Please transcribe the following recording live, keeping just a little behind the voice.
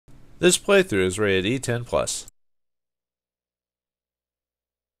This playthrough is rated E10+.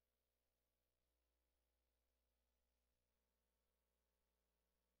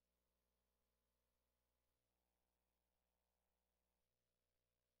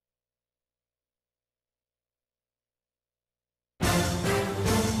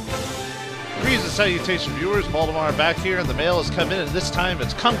 Greetings and salutation, viewers. Vauldemare back here, and the mail has come in, and this time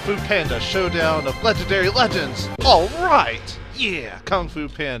it's Kung Fu Panda, Showdown of Legendary Legends. Alright! Yeah, Kung Fu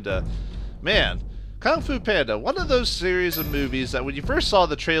Panda. Man, Kung Fu Panda, one of those series of movies that when you first saw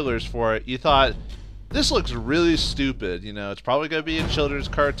the trailers for it, you thought, this looks really stupid. You know, it's probably going to be a children's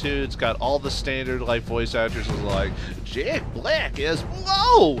cartoon. It's got all the standard, like, voice actors like, Jack Black is,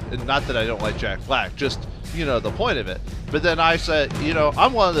 whoa! And not that I don't like Jack Black, just, you know, the point of it. But then I said, you know,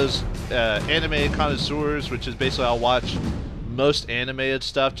 I'm one of those anime connoisseurs, which is basically I'll watch most animated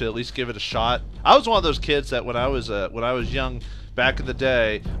stuff to at least give it a shot. I was one of those kids that when I was young back in the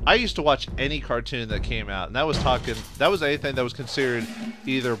day, I used to watch any cartoon that came out, and that was anything that was considered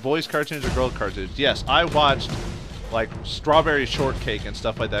either boys cartoons or girl cartoons. Yes, I watched like Strawberry Shortcake and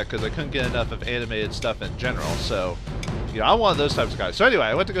stuff like that because I couldn't get enough of animated stuff in general. So, you know, I'm one of those types of guys. So anyway,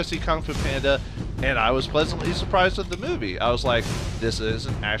 I went to go see Kung Fu Panda, and I was pleasantly surprised with the movie. I was like, this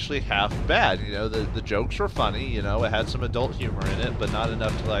isn't actually half bad. You know, the jokes were funny. You know, it had some adult humor in it, but not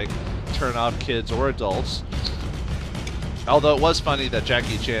enough to like turn off kids or adults. Although it was funny that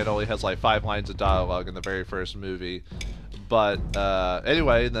Jackie Chan only has like 5 lines of dialogue in the very first movie. But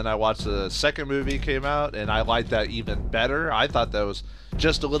anyway, then I watched the second movie came out, and I liked that even better. I thought that was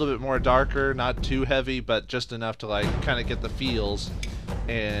just a little bit more darker, not too heavy, but just enough to like kind of get the feels.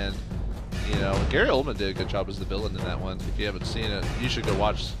 And you know, Gary Oldman did a good job as the villain in that one. If you haven't seen it, you should go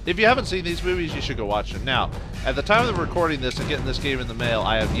watch. If you haven't seen these movies, you should go watch them. Now, at the time of recording this and getting this game in the mail,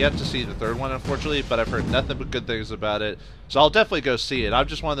 I have yet to see the third one, unfortunately, but I've heard nothing but good things about it. So I'll definitely go see it. I'm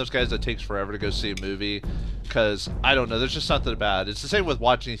just one of those guys that takes forever to go see a movie because, I don't know, there's just something about it. It's the same with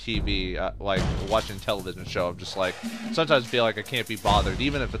watching TV, like watching a television show. I'm just like, sometimes I feel like I can't be bothered,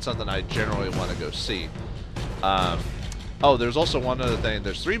 even if it's something I generally want to go see. Oh, there's also one other thing.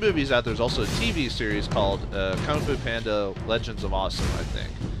 There's 3 movies out. There's also a TV series called Kung Fu Panda Legends of Awesome, I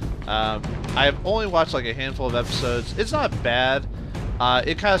think. I have only watched like a handful of episodes. It's not bad.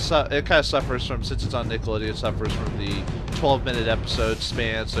 It kind of suffers from, since it's on Nickelodeon, it suffers from the 12-minute episode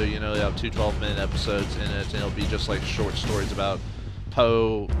span. So, you know, you have 2 12-minute episodes in it, and it'll be just like short stories about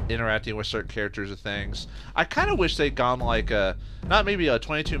Poe interacting with certain characters or things. I kind of wish they'd gone like a, not maybe a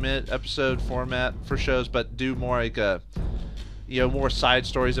 22-minute episode format for shows, but do more like a, you know, more side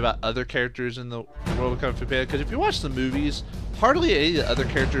stories about other characters in the world of Kung Fu Panda. Because if you watch the movies, hardly any of the other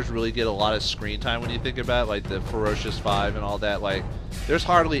characters really get a lot of screen time when you think about it, like the Ferocious Five and all that. Like, there's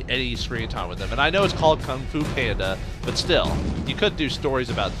hardly any screen time with them. And I know it's called Kung Fu Panda, but still, you could do stories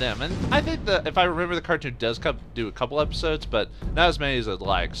about them. And I think that, if I remember, the cartoon does do a couple episodes, but not as many as I'd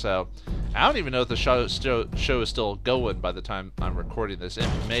like. So I don't even know if the show is still going by the time I'm recording this. It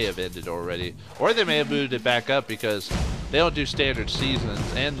may have ended already, or they may have moved it back up because they don't do standard seasons,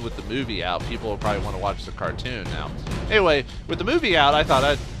 and with the movie out, people will probably want to watch the cartoon now. Anyway, with the movie out, I thought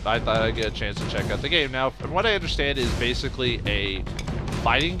I'd get a chance to check out the game. Now, from what I understand, is basically a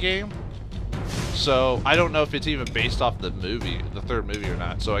fighting game. So I don't know if it's even based off the movie, the third movie, or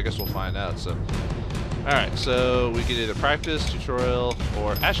not. So I guess we'll find out. So, all right. So we can either practice, tutorial,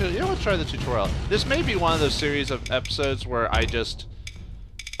 or actually, you know, let's try the tutorial. This may be one of those series of episodes where I just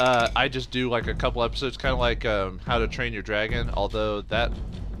do like a couple episodes, kind of like How to Train Your Dragon, although that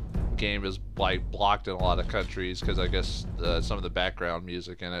game is like blocked in a lot of countries because I guess some of the background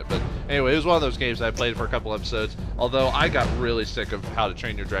music in it. But anyway, it was one of those games that I played for a couple episodes, although I got really sick of How to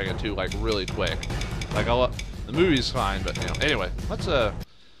Train Your Dragon 2 like really quick. Like, the movie's fine, but you know, anyway, let's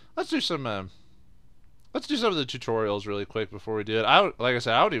do some of the tutorials really quick before we do it. Like I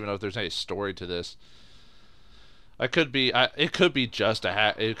said, I don't even know if there's any story to this. It could be just a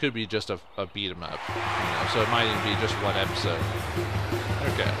beat 'em up, you know, so it might even be just one episode.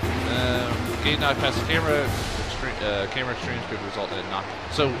 Okay. Getting knocked past the camera extremes could result in a knock.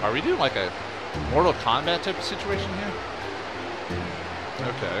 So are we doing like a Mortal Kombat type of situation here?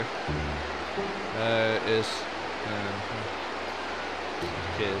 Okay.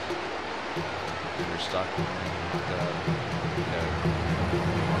 Kid. You're stuck. Okay.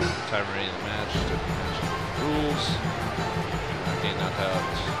 Time remaining in the match. Rules. Getting knocked out.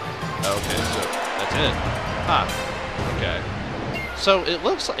 Okay, so that's it. Ah. Okay. So it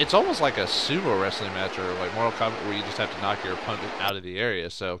looks like it's almost like a sumo wrestling match or like Mortal Kombat where you just have to knock your opponent out of the area.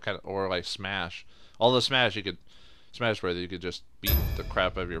 So kind of, or like Smash. Although Smash, you could Smash Bros. You could just beat the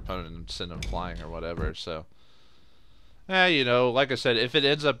crap out of your opponent and send them flying or whatever. So You know, like I said, if it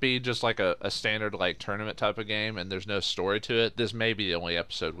ends up being just like a standard like tournament type of game and there's no story to it, this may be the only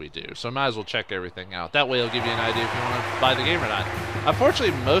episode we do. So might as well check everything out. That way it'll give you an idea if you want to buy the game or not.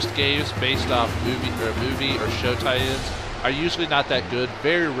 Unfortunately, most games based off movie or show tie-ins are usually not that good.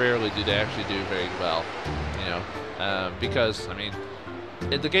 Very rarely do they actually do very well. You know, because I mean,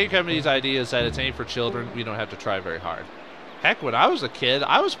 the game company's idea is that it's aimed for children. We don't have to try very hard. Heck, when I was a kid,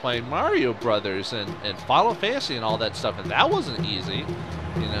 I was playing Mario Brothers and Final Fantasy and all that stuff, and that wasn't easy,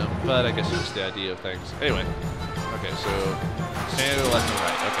 you know. But I guess it's just the idea of things. Anyway, okay, so standard left and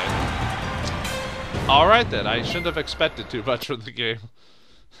right. Okay. All right then. I shouldn't have expected too much from the game.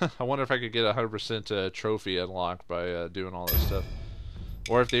 I wonder if I could get a 100% trophy unlocked by doing all this stuff,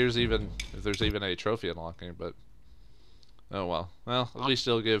 or if there's even a trophy unlocking. But oh well. Well, at least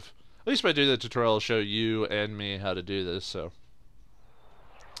it'll give. At least by doing the tutorial, it'll show you and me how to do this, so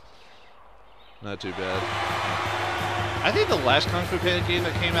not too bad. I think the last Kung Fu Panda game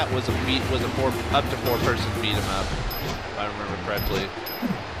that came out was up to 4-person beat 'em up, if I remember correctly.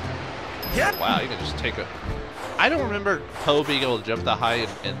 Yep. Wow, you can just take a. I don't remember Poe being able to jump that high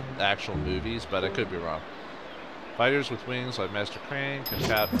in the actual movies, but I could be wrong. Fighters with wings like Master Crane can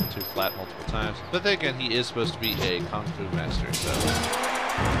tap to flat multiple times, but then again, he is supposed to be a Kung Fu master, so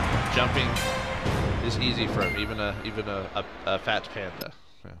jumping is easy for him, even a fat panda.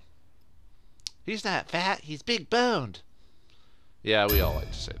 Yeah. He's not fat, he's big boned. Yeah, we all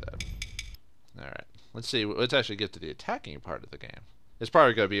like to say that. Alright, let's see, let's actually get to the attacking part of the game. It's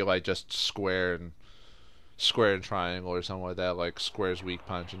probably going to be like just square and triangle or something like that, like square's weak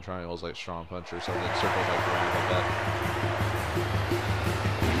punch and triangle's like strong punch or something, circles like around like that.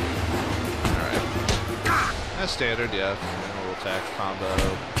 Alright. That's standard, yeah. Attack combo.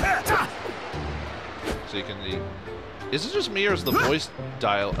 So you can. Is it just me or is the voice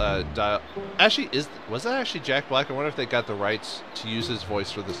dial? Actually, was that actually Jack Black? I wonder if they got the rights to use his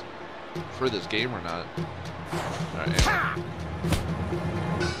voice for this game or not. All right. Anyway.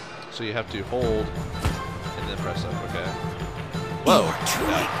 So you have to hold and then press up. Okay. Whoa!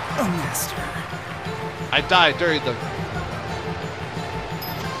 A master. I died during the.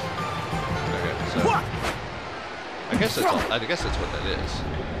 Okay. So. I guess that's what that is.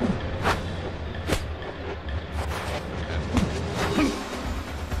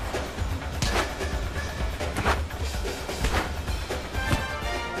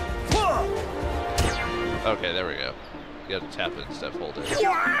 Okay, there we go. You gotta tap it instead of hold it.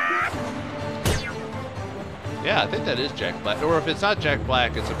 Yeah, I think that is Jack Black. Or if it's not Jack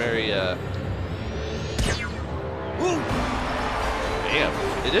Black, it's a very damn.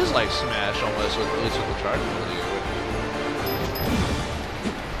 It is like Smash almost, at least with the charge ability.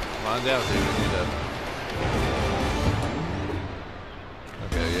 Come on down, dude. We need to.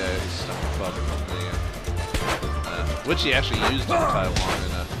 Okay, yeah, he's stuck above the which he actually used on Taiwan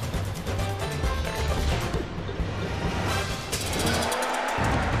in a.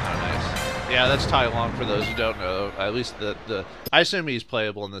 Oh, nice. Yeah, that's Tai Lung for those who don't know. At least I assume he's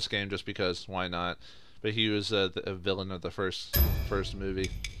playable in this game just because why not? But he was a villain of the first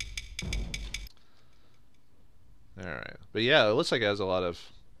movie. All right, but yeah, it looks like it has a lot of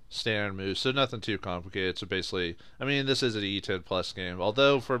standard moves, so nothing too complicated. So basically, I mean, this is an E10 Plus game.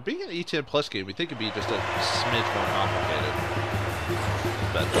 Although for being an E10 Plus game, we think it'd be just a smidge more complicated.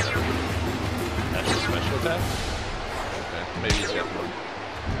 But that's a special attack. Okay, maybe he's got one.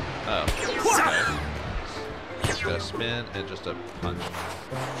 Oh, okay. Just a spin and just a punch.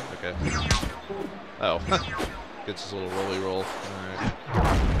 Okay. Oh, gets his little rolly roll. All right.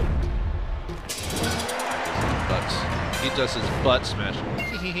 He does his butt smash.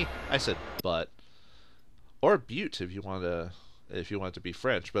 I said butt. Or butte if you want to be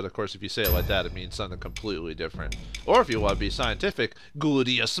French, but of course if you say it like that it means something completely different. Or if you want to be scientific,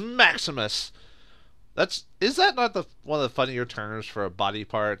 gluteus maximus. Is that not one of the funnier terms for a body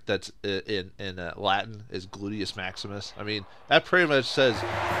part that's in Latin is gluteus maximus? I mean, that pretty much says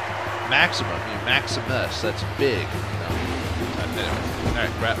maximum, maximus, that's big, you know. Anyway,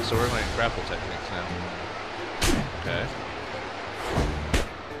 alright, so we're going to grapple techniques now. Okay.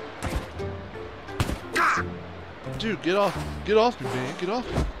 Dude, get off me, man, get off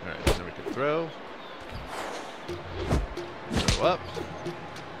me. Alright, then we can throw. Throw up.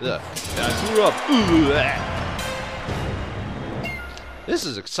 Ugh. I threw up. Ooh, ah. This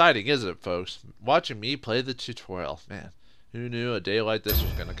is exciting, isn't it, folks? Watching me play the tutorial. Man, who knew a day like this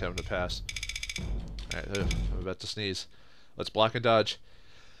was going to come to pass? Alright, I'm about to sneeze. Let's block and dodge.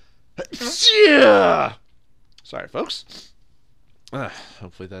 Yeah! Sorry, folks.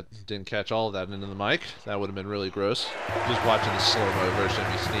 Hopefully that didn't catch all of that into the mic. That would have been really gross. Just watching the slow-mo version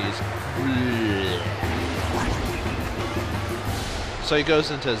of me sneeze. So he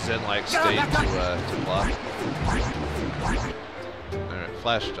goes into a zen-like state to block. Alright,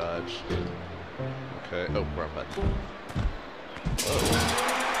 flash dodge. Okay, oh, wrong button.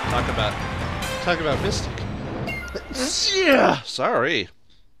 Whoa. Talk about mystic. Yeah! Sorry.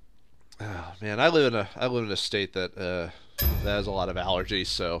 Oh, man, I live in a state that that has a lot of allergies,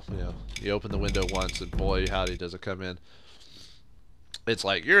 so, you know, you open the window once and boy, howdy does it come in. It's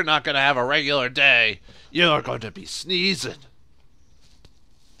like, you're not going to have a regular day. You're going to be sneezing.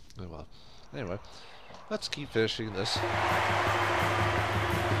 Oh, well. Anyway, let's keep finishing this.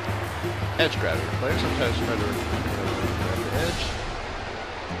 Edge gravity. Players sometimes try to grab the edge.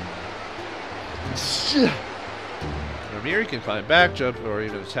 From here, you can climb back, jump, or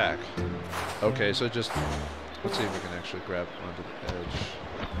even attack. Okay, so just... Let's see if we can actually grab onto the edge.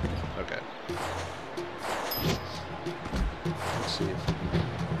 Okay. Let's see if...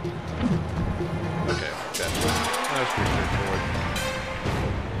 Okay, gotcha. That was pretty straightforward.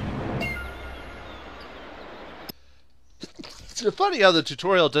 It's funny how the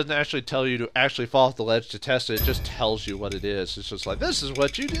tutorial doesn't actually tell you to actually fall off the ledge to test it. It just tells you what it is. It's just like, this is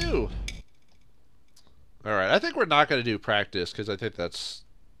what you do. Alright, I think we're not going to do practice, because I think that's...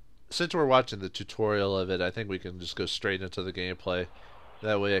 Since we're watching the tutorial of it, I think we can just go straight into the gameplay.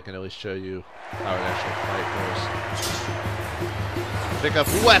 That way I can at least show you how an actual fight goes. Pick up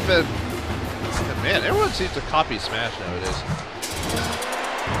weapon! And man, everyone seems to copy Smash nowadays.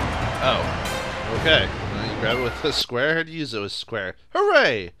 Oh. Okay. Well, you grab it with the square and use it with square.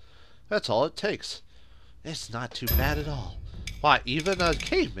 Hooray! That's all it takes. It's not too bad at all. Why, even a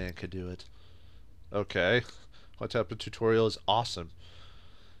caveman could do it. Okay. What type of tutorial is awesome?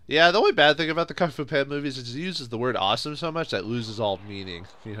 Yeah, the only bad thing about the Kung Fu Panda movies is he uses the word awesome so much that loses all meaning.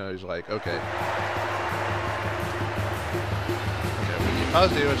 You know, he's like, okay. Okay, when you pause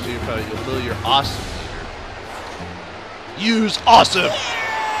damage to your opponent, you'll fill your awesome meter. Use awesome!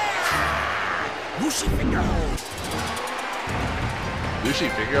 Mushi finger hold. Mushi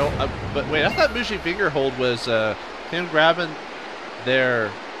finger hold? But wait, I thought Mushi finger hold was him grabbing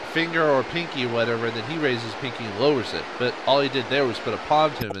their finger or pinky or whatever, and then he raises his pinky and lowers it. But all he did there was put a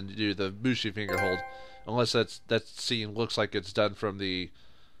palm to him and do the Mushi finger hold. Unless that scene looks like it's done from the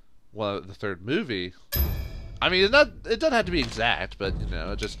third movie. I mean, it doesn't have to be exact, but you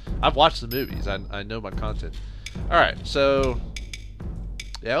know, I've watched the movies. I know my content. All right, so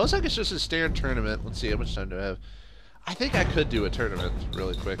yeah, it looks like it's just a standard tournament. Let's see how much time do I have. I think I could do a tournament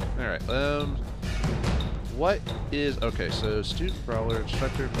really quick. All right. What is... Okay, so Student, Brawler,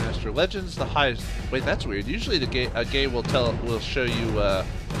 Instructor, Master, Legends, the highest... Wait, that's weird. Usually a game will show you...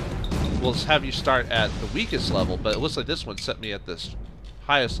 will have you start at the weakest level, but it looks like this one set me at this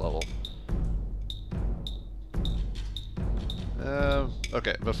highest level.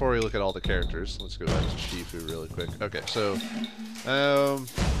 Okay, before we look at all the characters, let's go back to Shifu really quick. Okay, so...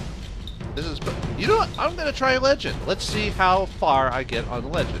 this is... You know what? I'm going to try Legend. Let's see how far I get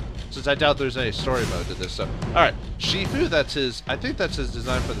on Legend. Since I doubt there's any story mode to this, so... Alright, Shifu, that's his... I think that's his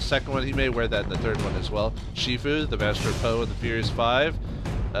design for the second one. He may wear that in the third one as well. Shifu, the Master of Po in the Furious 5.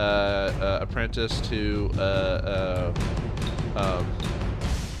 Apprentice to...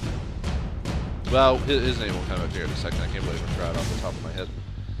 well, his name will come up here in a second. I can't believe I forgot off the top of my head.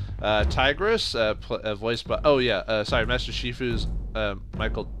 Tigress, voiced by... Oh, yeah, sorry, Master Shifu's...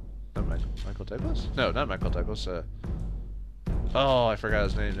 Michael Douglas? No, not Michael Douglas, Oh, I forgot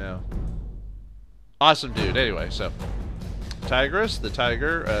his name now. Awesome dude. Anyway, so Tigress, the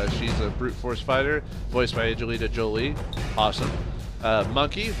tiger, she's a brute force fighter, voiced by Angelina Jolie. Awesome.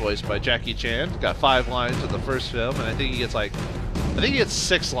 Monkey, voiced by Jackie Chan. Got 5 lines in the first film, and I think he gets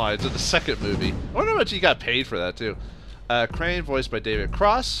 6 lines in the second movie. I wonder how much he got paid for that too. Crane, voiced by David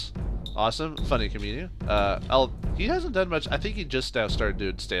Cross. Awesome, funny comedian. He hasn't done much. I think he just now started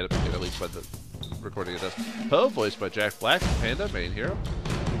doing stand-up, at least by the recording of this. Po, voiced by Jack Black, Panda, main hero.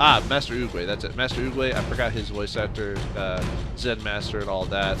 Master Oogway, that's it. Master Oogway, I forgot his voice actor, Zen Master and all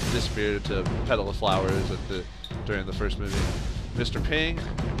that. Disappeared to Petal of Flowers during the first movie. Mr. Ping,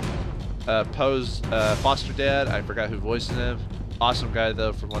 Po's foster dad, I forgot who voiced him. Awesome guy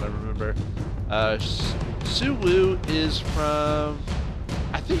though, from what I remember. Su Wu is from...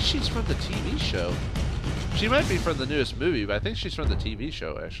 I think she's from the TV show. She might be from the newest movie, but I think she's from the TV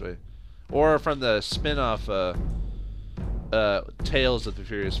show, actually. Or from the spin-off Tales of the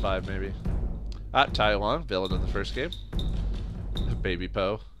Furious 5, maybe. Tai Long, villain in the first game. Baby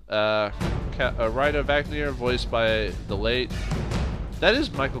Po. Ryder Wagner, voiced by the late... That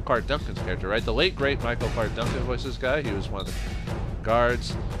is Michael Clark Duncan's character, right? The late, great Michael Clark Duncan voiced this guy. He was one of the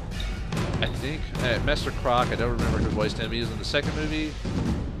guards. I think. Master Croc, I don't remember who voiced him. He was in the second movie.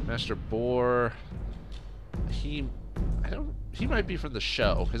 Master Boar. I He might be from the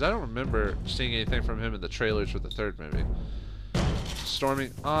show, because I don't remember seeing anything from him in the trailers for the third movie.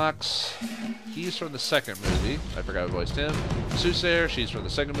 Storming Ox, he's from the second movie. I forgot who voiced him. Soothsayer, she's from the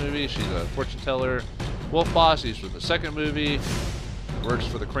second movie. She's a fortune teller. Wolf Boss, he's from the second movie. Works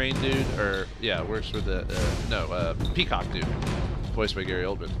for the Crane dude, or yeah, works for the Peacock dude, voiced by Gary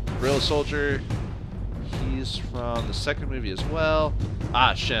Oldman. Gorilla Soldier, he's from the second movie as well.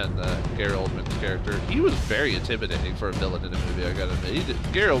 Shen, the Gary Oldman character. He was very intimidating for a villain in a movie, I gotta admit.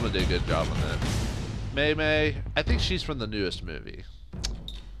 Gary Oldman did a good job on that. Mei Mei, I think she's from the newest movie.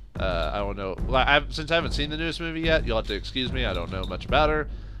 I don't know. Well, since I haven't seen the newest movie yet, you'll have to excuse me. I don't know much about her.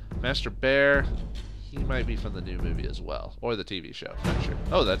 Master Bear, he might be from the new movie as well, or the TV show. Not sure.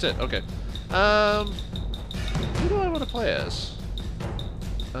 Oh, that's it. Okay. Who do I want to play as?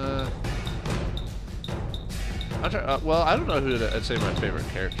 Well, I don't know who I'd say my favorite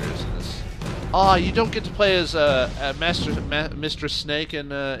character is in this. Oh, you don't get to play as Mistress Snake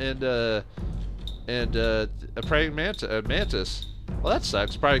and a praying mantis. Well, that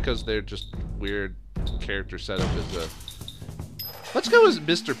sucks. Probably because they're just weird character setup. Let's go as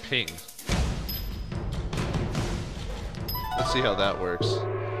Mr. Ping. Let's see how that works.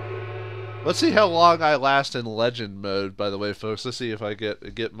 Let's see how long I last in Legend mode. By the way, folks, let's see if I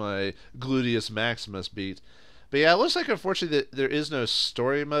get my Gluteus Maximus beat. But yeah, it looks like unfortunately that there is no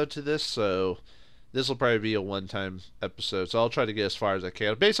story mode to this, so this will probably be a one-time episode. So I'll try to get as far as I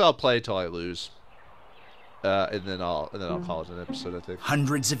can. Basically, I'll play till I lose. And then I'll call it an episode, I think.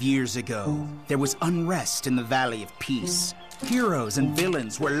 Hundreds of years ago, there was unrest in the Valley of Peace. Heroes and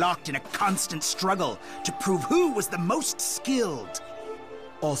villains were locked in a constant struggle to prove who was the most skilled.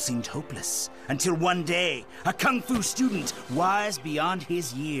 All seemed hopeless, until one day, a Kung Fu student, wise beyond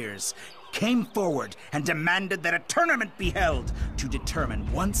his years, came forward and demanded that a tournament be held to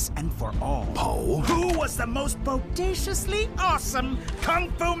determine once and for all who was the most bodaciously awesome Kung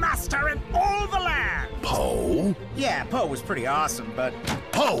Fu master in all the land. Po? Yeah, Po was pretty awesome, but...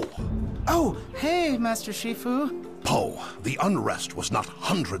 Po! Oh, hey, Master Shifu. Po, the unrest was not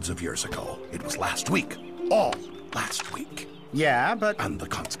hundreds of years ago. It was last week. All last week. Yeah, but... And the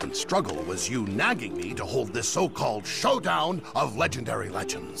constant struggle was you nagging me to hold this so-called showdown of legendary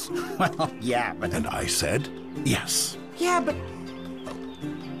legends. Well, yeah, but... And I said yes. Yeah, but...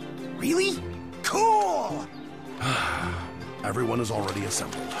 Really? Cool! Everyone is already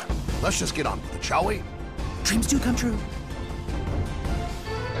assembled. Let's just get on with it, shall we? Dreams do come true.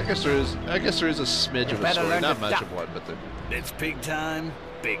 I guess there is a smidge of a story, not much of one, but there. It's pig time,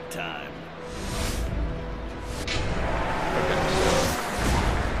 big time. Okay.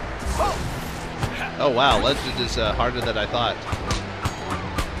 Oh wow, Legend is harder than I thought.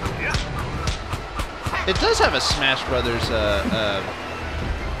 It does have a Smash Brothers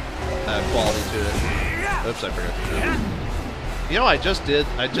quality to it. Oops, I forgot to do it. You know, I just did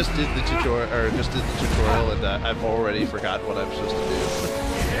the tutorial, and I've already forgotten what I'm supposed to do.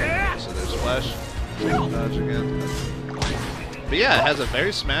 So there's Flash, dodge again. But yeah, it has a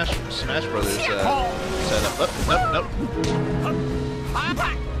very Smash Brothers setup. Oh, nope.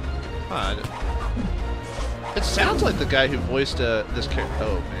 It sounds like the guy who voiced this character.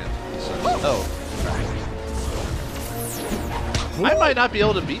 Oh man. I might not be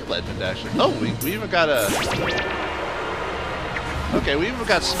able to beat Legend actually. Oh, we even got a. Okay, we even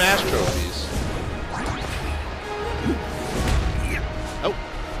got Smash trophies. Oh,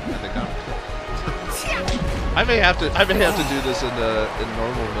 I think I may have to do this in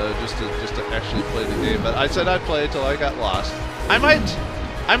normal mode just to actually play the game. But I said I'd play it till I got lost. I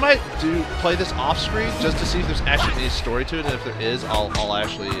might play this off screen just to see if there's actually any story to it, and if there is, I'll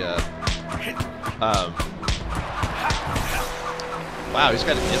actually wow, he's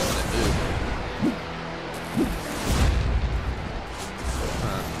got an infinite move.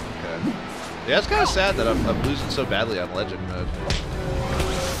 Okay. Yeah, it's kind of sad that I'm losing so badly on Legend mode.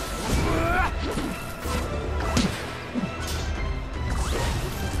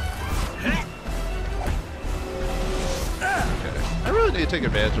 I really need to take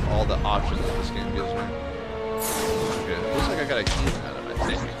advantage of all the options that this game gives me. Okay, looks like I got a key out of it, I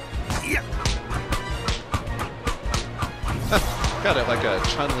think. Got it like a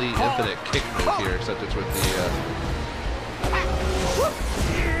Chun-Li infinite kick move here, except it's with the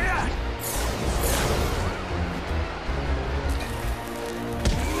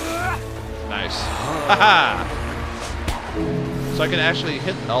nice. Haha! So I can actually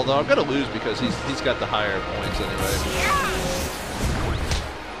hit, although I'm gonna lose because he's got the higher points anyway.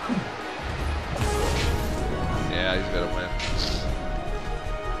 Yeah, he's gonna win.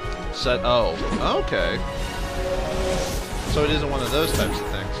 Set. Oh, okay. So it isn't one of those types of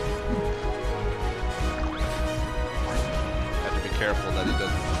things. careful that he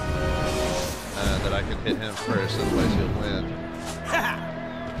doesn't, that I can hit him first, otherwise he'll win.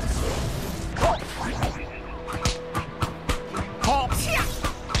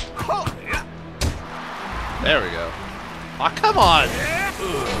 There we go. Oh, come on!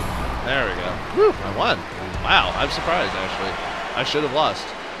 There we go. Whew, I won. Wow, I'm surprised, actually. I should have lost.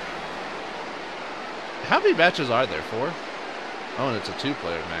 How many matches are there? 4? Oh, and it's a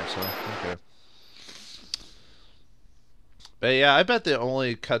 2-player match, so okay. But yeah, I bet the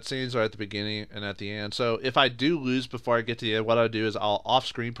only cutscenes are at the beginning and at the end. So if I do lose before I get to the end, what I'll do is I'll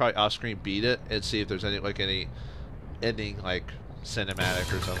probably off-screen beat it and see if there's any ending like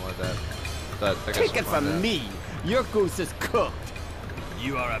cinematic or something like that. But I guess Take it from me. Your goose is cooked.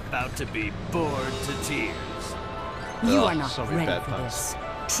 You are about to be bored to tears. You are not so many ready bad for puns.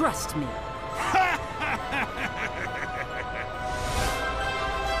 this. Trust me.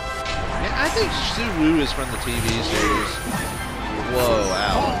 Yeah, I think Su-Wu is from the TV series. Whoa,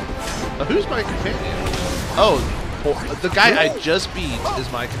 ow. Who's my companion? Oh, the guy I just beat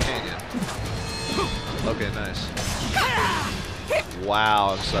is my companion. Okay, nice.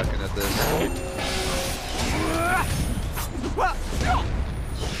 Wow, I'm sucking at this.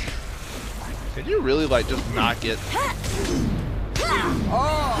 Can you really, like, just not get...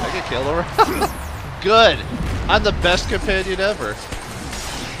 I get killed over? Good! I'm the best companion ever.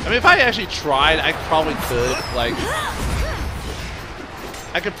 I mean, if I actually tried, I probably could, like...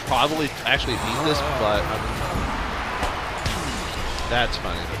 I could probably actually beat this, but... that's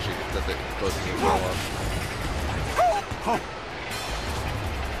funny that they both of them roll up.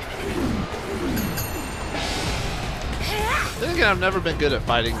 Then again, I've never been good at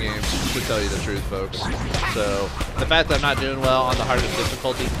fighting games, to tell you the truth, folks. So, the fact that I'm not doing well on the hardest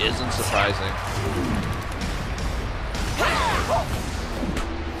difficulty isn't surprising.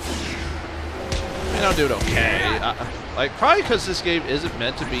 I mean, I'm doing okay. Like, probably because this game isn't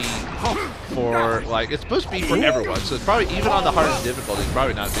meant to be for, like, it's supposed to be for everyone. So it's probably, even on the hardest difficulty, it's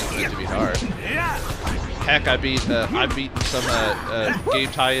probably not meant to be hard. Heck, I beat some game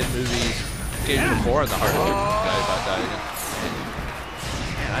tie-in movies games before on the hardest difficulty without dying.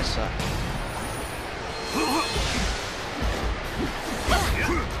 Man, I suck.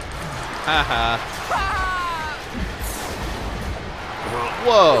 Haha.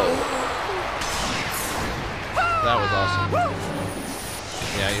 Whoa. That was awesome.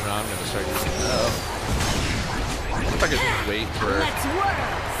 Yeah, you know, I'm gonna start using that. If I could wait for... Let's work,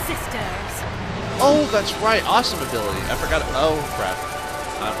 sisters. Oh, that's right. Awesome ability. I forgot. Oh, crap.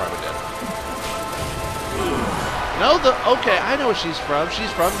 I'm probably dead. No, okay, I know what she's from.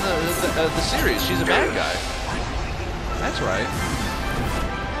 She's from the series. She's a bad guy. That's right.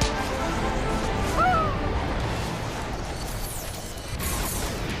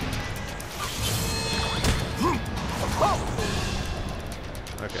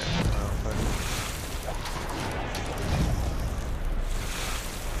 Okay.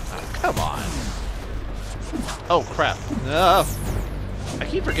 Oh, come on. Oh, crap. No. I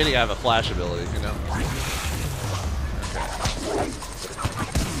keep forgetting I have a flash ability, you know?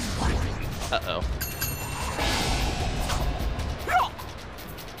 Uh-oh.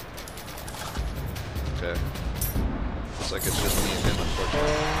 Okay. Looks like it's just me and him,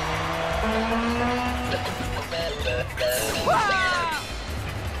 unfortunately.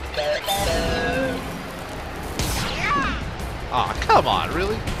 Aw, come on,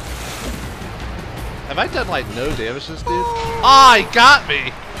 really? Have I done, like, no damage to this dude? Ah, he got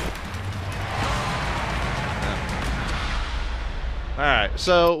me! Alright,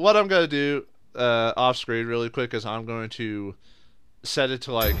 so what I'm going to do off screen really quick is I'm going to set it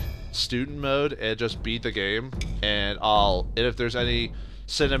to like student mode and just beat the game, and if there's any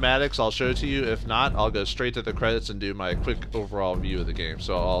cinematics I'll show it to you. If not, I'll go straight to the credits and do my quick overall view of the game.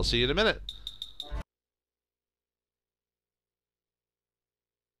 So I'll see you in a minute.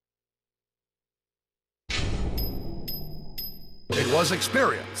 It was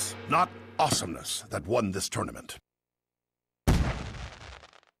experience, not awesomeness, that won this tournament.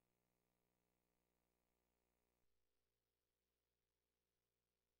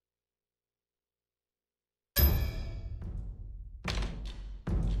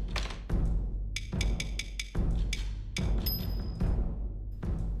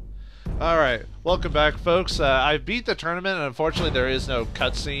 Alright, welcome back, folks. I beat the tournament, and unfortunately there is no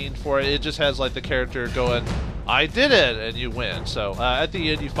cutscene for it. It just has like the character going, I did it, and you win. So at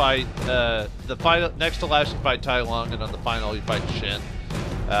the end you fight, the final, next to last you fight Tai Lung, and on the final you fight Shin.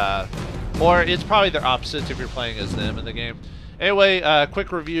 Or it's probably their opposites if you're playing as them in the game. Anyway,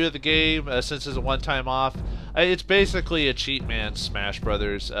 quick review of the game, since it's a one-time off. It's basically a cheat man Smash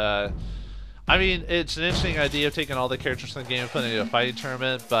Brothers. I mean, it's an interesting idea of taking all the characters from the game and putting it in a fighting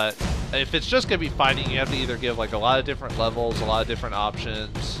tournament, but if it's just going to be fighting, you have to either give like a lot of different levels, a lot of different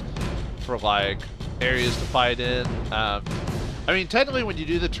options for like areas to fight in. I mean, technically when you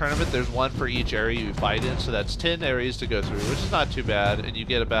do the tournament, there's one for each area you fight in, so that's 10 areas to go through, which is not too bad, and you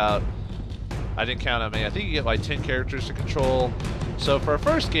get about, I didn't count how many, I think you get like 10 characters to control. So for a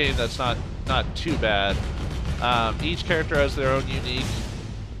first game, that's not too bad. Each character has their own unique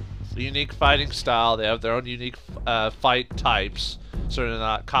fighting style. They have their own unique fight types, so they're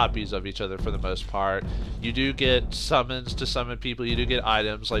not copies of each other for the most part. You do get summons to summon people. You do get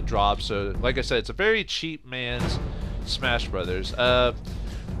items like drops. So like I said, it's a very cheap man's Smash Brothers.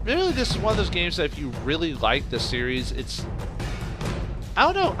 Really, this is one of those games that if you really like the series, it's,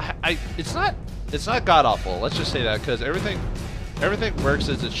 I don't know, it's not god awful. Let's just say that, because everything works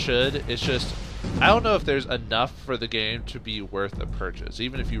as it should. It's just, I don't know if there's enough for the game to be worth a purchase,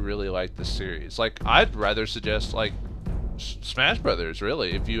 even if you really like the series. Like, I'd rather suggest like Smash Brothers,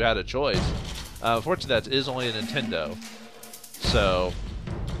 really, if you had a choice. Fortunately, that is only a Nintendo, so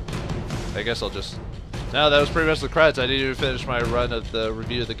I guess I'll just. No, that was pretty much the credits. I didn't even finish my run of the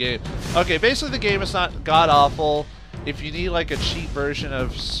review of the game. Okay, basically the game is not god awful. If you need like a cheap version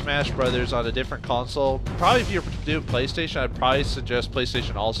of Smash Brothers on a different console, probably if you're doing PlayStation, I'd probably suggest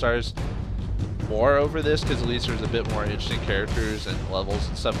PlayStation All-Stars more over this, because at least there's a bit more interesting characters and levels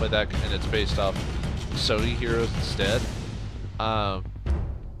and stuff like that, and it's based off Sony heroes instead.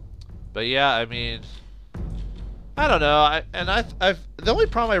 But yeah, I mean, I don't know. The only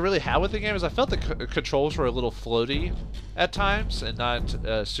problem I really had with the game is I felt the controls were a little floaty at times and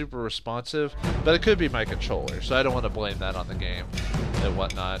not super responsive. But it could be my controller, so I don't want to blame that on the game and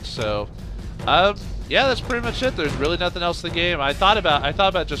whatnot. So, yeah, that's pretty much it. There's really nothing else to the game. I thought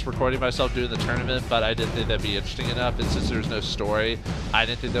about just recording myself doing the tournament, but I didn't think that'd be interesting enough. And since there's no story, I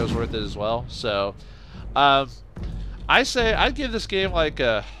didn't think that was worth it as well. So, I say I'd give this game like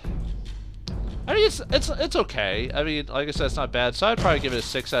a. I mean, it's okay. I mean, like I said, it's not bad. So I'd probably give it a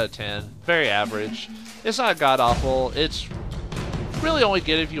 6 out of 10. Very average. It's not god awful. It's really only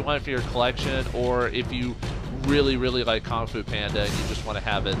good if you want it for your collection, or if you really like Kung Fu Panda and you just want to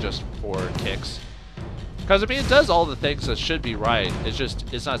have it just for kicks. Because I mean, it does all the things that should be right.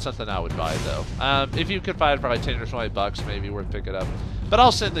 It's not something I would buy though. If you could buy it for like 10 or 20 bucks, maybe worth picking up. But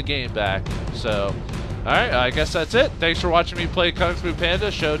I'll send the game back. So. Alright, I guess that's it. Thanks for watching me play Kung Fu Panda,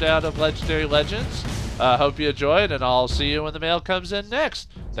 Showdown of Legendary Legends. Hope you enjoyed, and I'll see you when the mail comes in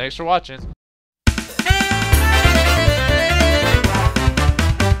next. Thanks for watching.